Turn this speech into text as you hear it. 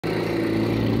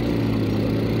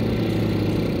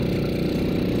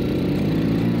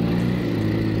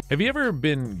Have you ever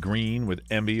been green with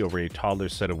envy over a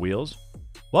toddler's set of wheels?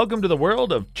 Welcome to the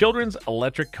world of children's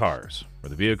electric cars, where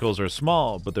the vehicles are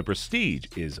small but the prestige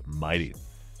is mighty.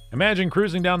 Imagine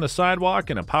cruising down the sidewalk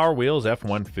in a Power Wheels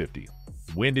F-150.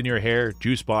 Wind in your hair,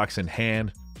 juice box in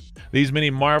hand. These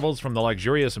mini marvels, from the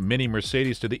luxurious mini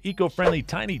Mercedes to the eco-friendly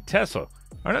tiny Tesla,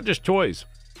 are not just toys.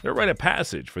 They're a rite of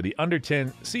passage for the under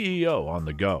 10 CEO on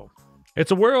the go.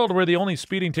 It's a world where the only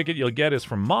speeding ticket you'll get is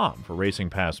from mom for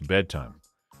racing past bedtime.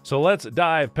 So let's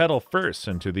dive pedal first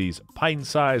into these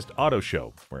pint-sized auto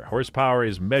show, where horsepower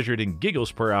is measured in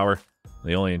giggles per hour.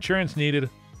 The only insurance needed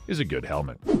is a good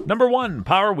helmet. Number 1.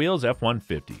 Power Wheels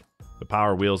F-150. The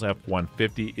Power Wheels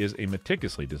F-150 is a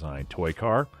meticulously designed toy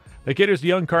car that caters to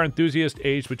young car enthusiasts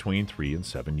aged between 3 and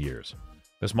 7 years.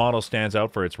 This model stands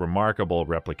out for its remarkable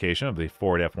replication of the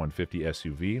Ford F-150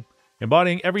 SUV,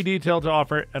 embodying every detail to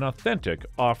offer an authentic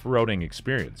off-roading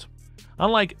experience.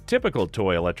 Unlike typical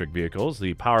toy electric vehicles,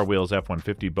 the Power Wheels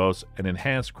F-150 boasts an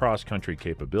enhanced cross-country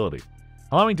capability,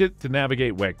 allowing it to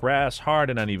navigate wet grass, hard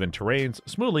and uneven terrains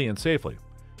smoothly and safely.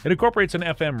 It incorporates an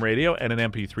FM radio and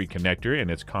an MP3 connector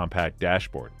in its compact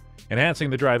dashboard,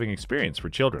 enhancing the driving experience for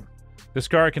children. This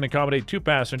car can accommodate 2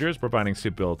 passengers, providing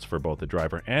seatbelts for both the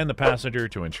driver and the passenger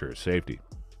to ensure safety.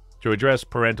 To address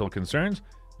parental concerns,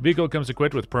 the vehicle comes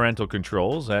equipped with parental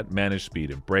controls that manage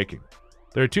speed and braking.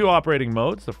 There are 2 operating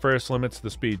modes. The first limits the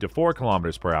speed to 4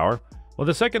 km per hour, while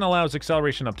the second allows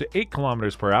acceleration up to 8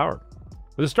 km per hour.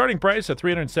 With a starting price of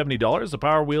 $370, the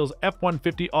Power Wheels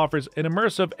F-150 offers an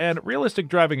immersive and realistic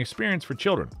driving experience for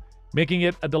children, making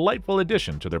it a delightful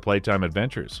addition to their playtime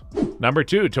adventures. Number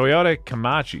 2. Toyota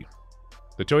Kamachi.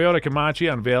 The Toyota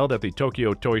Kamachi, unveiled at the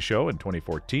Tokyo Toy Show in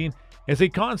 2014, is a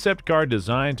concept car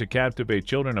designed to captivate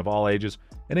children of all ages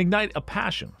and ignite a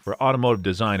passion for automotive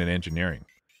design and engineering.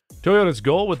 Toyota's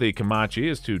goal with the Kamachi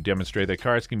is to demonstrate that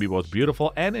cars can be both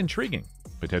beautiful and intriguing,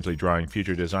 potentially drawing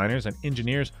future designers and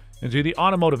engineers into the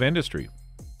automotive industry.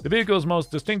 The vehicle's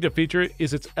most distinctive feature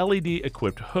is its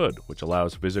LED-equipped hood, which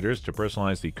allows visitors to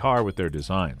personalize the car with their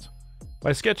designs.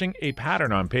 By sketching a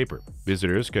pattern on paper,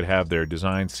 visitors could have their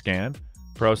designs scanned,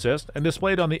 processed, and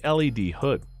displayed on the LED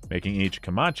hood, making each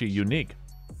Kamachi unique.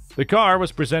 The car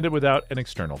was presented without an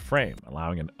external frame,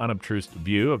 allowing an unobtrusive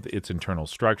view of its internal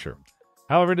structure.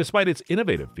 However, despite its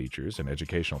innovative features and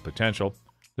educational potential,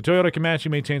 the Toyota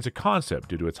Kamachi maintains a concept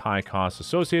due to its high costs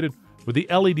associated with the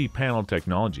LED panel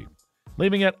technology,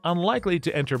 leaving it unlikely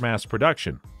to enter mass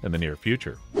production in the near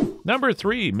future. Number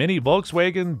 3. Mini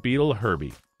Volkswagen Beetle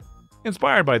Herbie.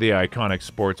 Inspired by the iconic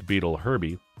sports Beetle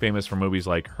Herbie, famous for movies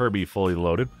like Herbie Fully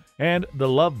Loaded and The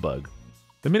Love Bug,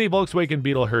 the Mini Volkswagen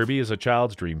Beetle Herbie is a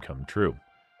child's dream come true.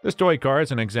 This toy car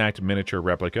is an exact miniature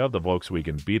replica of the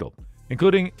Volkswagen Beetle,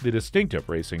 including the distinctive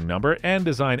racing number and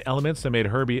design elements that made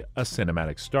Herbie a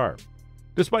cinematic star.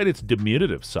 Despite its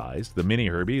diminutive size, the Mini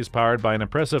Herbie is powered by an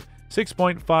impressive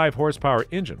 6.5 horsepower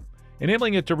engine,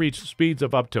 enabling it to reach speeds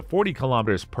of up to 40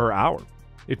 km per hour.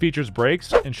 It features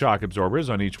brakes and shock absorbers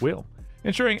on each wheel,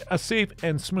 ensuring a safe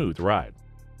and smooth ride.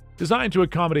 Designed to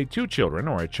accommodate 2 children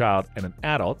or a child and an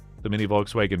adult, the Mini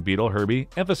Volkswagen Beetle Herbie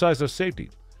emphasizes safety,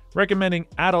 recommending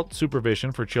adult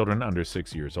supervision for children under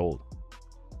 6 years old.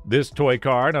 This toy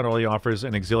car not only offers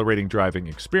an exhilarating driving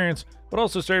experience, but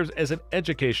also serves as an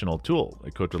educational tool,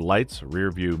 equipped with lights,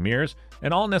 rear-view mirrors,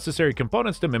 and all necessary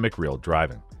components to mimic real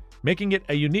driving, making it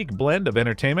a unique blend of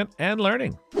entertainment and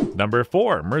learning. Number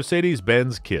 4.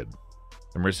 Mercedes-Benz Kid.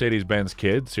 The Mercedes-Benz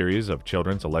Kid series of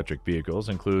children's electric vehicles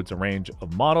includes a range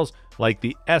of models like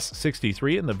the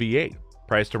S63 and the V8,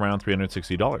 priced around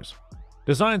 $360.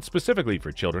 Designed specifically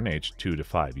for children aged 2 to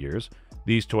 5 years,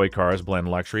 these toy cars blend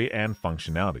luxury and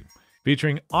functionality,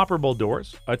 featuring operable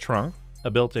doors, a trunk,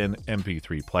 a built-in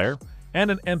MP3 player,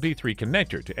 and an MP3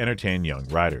 connector to entertain young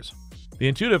riders. The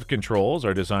intuitive controls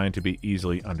are designed to be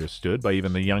easily understood by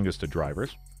even the youngest of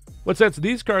drivers. What sets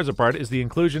these cars apart is the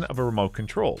inclusion of a remote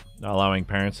control, allowing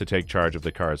parents to take charge of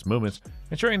the car's movements,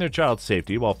 ensuring their child's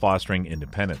safety while fostering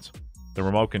independence. The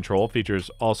remote control features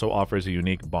also offers a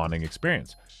unique bonding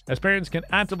experience, as parents can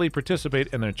actively participate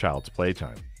in their child's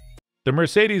playtime. The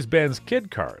Mercedes-Benz Kid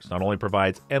cars not only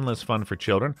provides endless fun for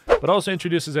children, but also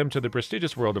introduces them to the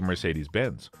prestigious world of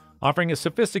Mercedes-Benz, offering a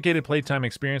sophisticated playtime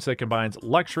experience that combines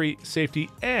luxury, safety,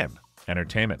 and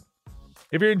entertainment.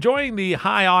 If you're enjoying the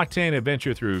high-octane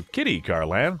adventure through kiddie car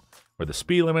land, where the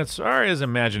speed limits are as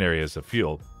imaginary as the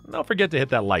fuel, don't forget to hit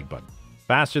that like button.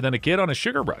 Faster than a kid on a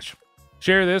sugar rush.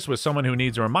 Share this with someone who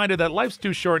needs a reminder that life's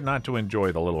too short not to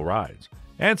enjoy the little rides.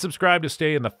 And subscribe to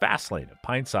stay in the fast lane of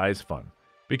pint-sized fun,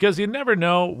 because you never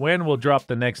know when we'll drop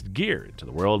the next gear into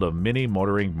the world of mini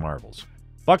motoring marvels.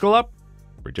 Buckle up,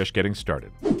 we're just getting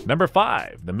started. Number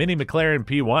 5. The Mini McLaren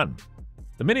P1.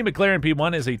 The Mini McLaren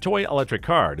P1 is a toy electric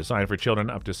car designed for children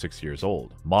up to 6 years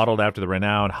old. Modeled after the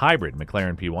renowned hybrid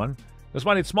McLaren P1,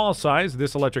 despite its small size,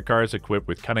 this electric car is equipped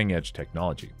with cutting-edge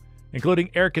technology, including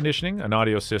air conditioning, an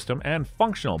audio system, and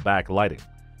functional backlighting.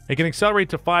 It can accelerate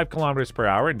to 5 km per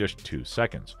hour in just 2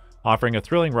 seconds, offering a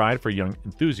thrilling ride for young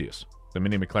enthusiasts. The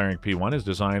Mini McLaren P1 is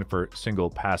designed for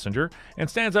single passenger and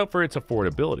stands out for its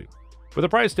affordability, with a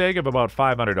price tag of about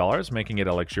 $500, making it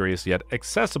a luxurious yet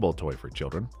accessible toy for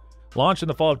children. Launched in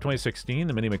the fall of 2016,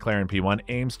 the Mini McLaren P1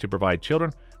 aims to provide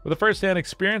children with a first-hand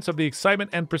experience of the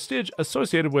excitement and prestige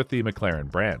associated with the McLaren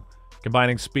brand,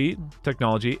 combining speed,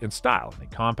 technology, and style in a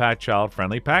compact,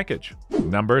 child-friendly package.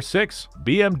 Number 6.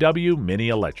 BMW Mini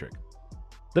Electric.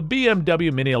 The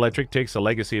BMW Mini Electric takes the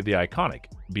legacy of the iconic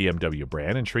BMW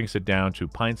brand and shrinks it down to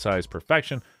pint-sized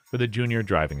perfection for the junior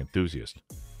driving enthusiast.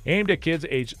 Aimed at kids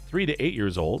aged 3 to 8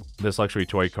 years old, this luxury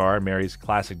toy car marries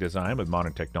classic design with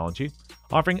modern technology,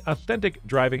 offering authentic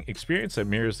driving experience that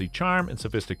mirrors the charm and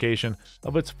sophistication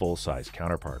of its full-size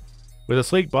counterpart. With a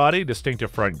sleek body,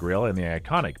 distinctive front grille, and the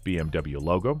iconic BMW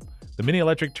logo, the Mini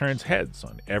Electric turns heads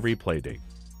on every playdate.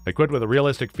 Equipped with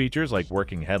realistic features like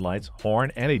working headlights,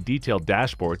 horn, and a detailed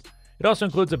dashboard, it also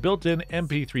includes a built-in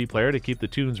MP3 player to keep the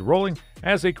tunes rolling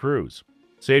as they cruise.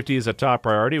 Safety is a top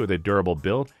priority with a durable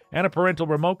build and a parental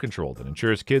remote control that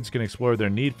ensures kids can explore their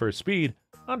need for speed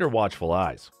under watchful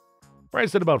eyes.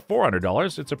 Priced at about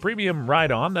 $400, it's a premium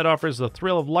ride-on that offers the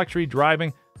thrill of luxury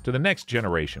driving to the next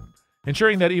generation,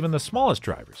 ensuring that even the smallest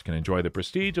drivers can enjoy the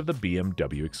prestige of the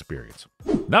BMW experience.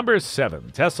 Number 7.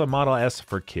 Tesla Model S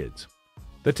for Kids.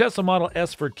 The Tesla Model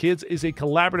S for Kids is a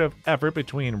collaborative effort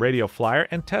between Radio Flyer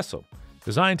and Tesla,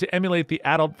 designed to emulate the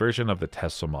adult version of the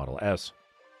Tesla Model S.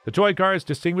 The toy car is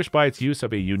distinguished by its use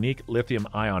of a unique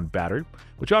lithium-ion battery,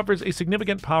 which offers a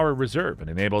significant power reserve and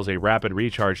enables a rapid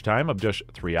recharge time of just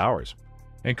 3 hours,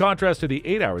 in contrast to the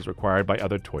 8 hours required by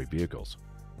other toy vehicles.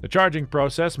 The charging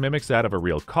process mimics that of a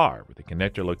real car, with a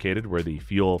connector located where the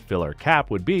fuel filler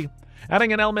cap would be,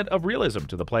 adding an element of realism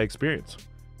to the play experience.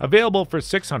 Available for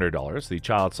 $600, the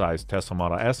child-sized Tesla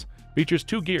Model S features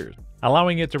 2 gears,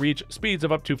 allowing it to reach speeds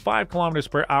of up to 5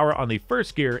 km per hour on the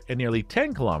first gear and nearly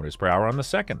 10 km per hour on the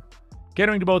second.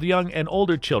 Catering to both young and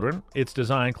older children, its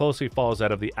design closely follows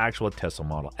that of the actual Tesla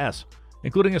Model S,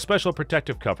 including a special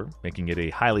protective cover, making it a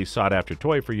highly sought-after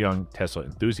toy for young Tesla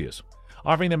enthusiasts,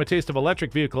 offering them a taste of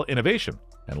electric vehicle innovation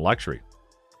and luxury.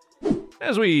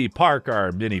 As we park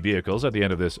our mini vehicles at the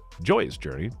end of this joyous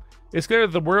journey, it's clear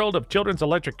that the world of children's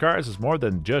electric cars is more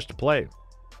than just play.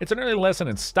 It's an early lesson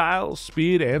in style,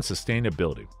 speed, and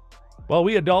sustainability. While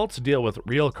we adults deal with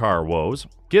real car woes,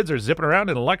 kids are zipping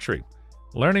around in luxury,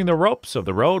 learning the ropes of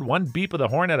the road one beep of the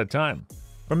horn at a time.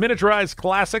 From miniaturized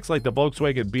classics like the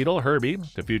Volkswagen Beetle Herbie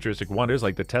to futuristic wonders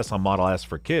like the Tesla Model S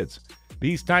for kids,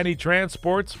 these tiny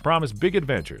transports promise big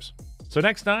adventures. So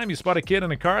next time you spot a kid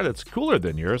in a car that's cooler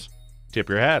than yours, tip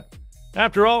your hat.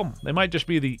 After all, they might just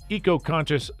be the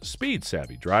eco-conscious,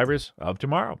 speed-savvy drivers of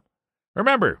tomorrow.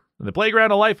 Remember, in the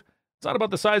playground of life, it's not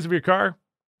about the size of your car,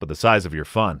 but the size of your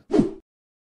fun.